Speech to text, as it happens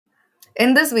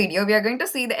In this video, we are going to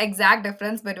see the exact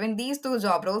difference between these two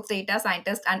job roles, data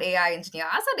scientist and AI engineer.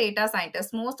 As a data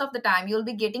scientist, most of the time you'll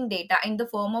be getting data in the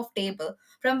form of table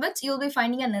from which you'll be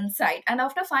finding an insight. And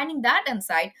after finding that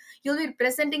insight, you'll be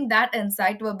presenting that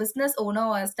insight to a business owner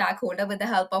or a stakeholder with the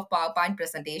help of PowerPoint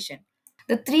presentation.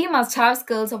 The three must have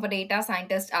skills of a data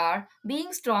scientist are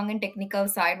being strong in technical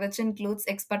side, which includes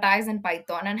expertise in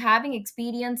Python and having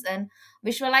experience in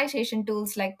visualization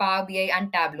tools like Power BI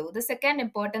and Tableau. The second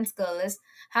important skill is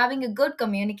having a good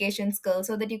communication skill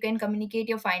so that you can communicate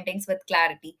your findings with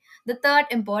clarity. The third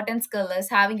important skill is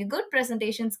having a good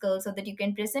presentation skill so that you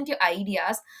can present your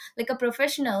ideas like a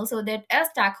professional so that a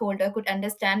stakeholder could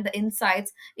understand the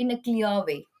insights in a clear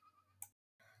way.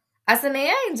 As an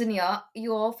AI engineer,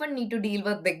 you often need to deal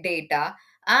with big data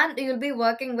and you'll be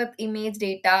working with image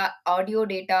data, audio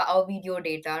data, or video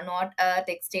data, not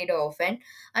text data often.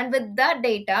 And with that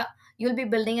data, you'll be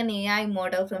building an AI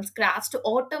model from scratch to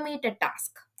automate a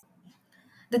task.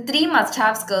 The three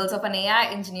must-have skills of an AI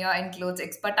engineer includes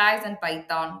expertise in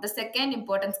Python. The second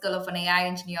important skill of an AI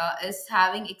engineer is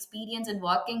having experience in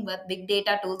working with big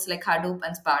data tools like Hadoop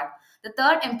and Spark. The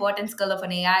third important skill of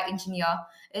an AI engineer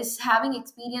is having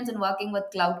experience in working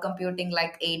with cloud computing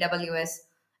like AWS,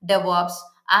 DevOps,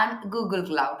 and Google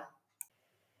Cloud.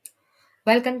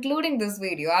 While concluding this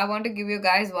video, I want to give you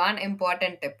guys one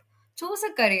important tip. Choose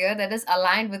a career that is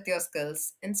aligned with your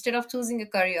skills instead of choosing a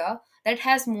career that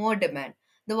has more demand.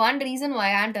 The one reason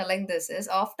why I'm telling this is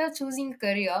after choosing a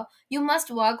career, you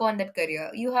must work on that career.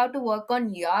 You have to work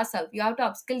on yourself. You have to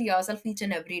upskill yourself each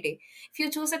and every day. If you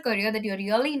choose a career that you're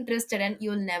really interested in,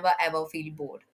 you'll never ever feel bored.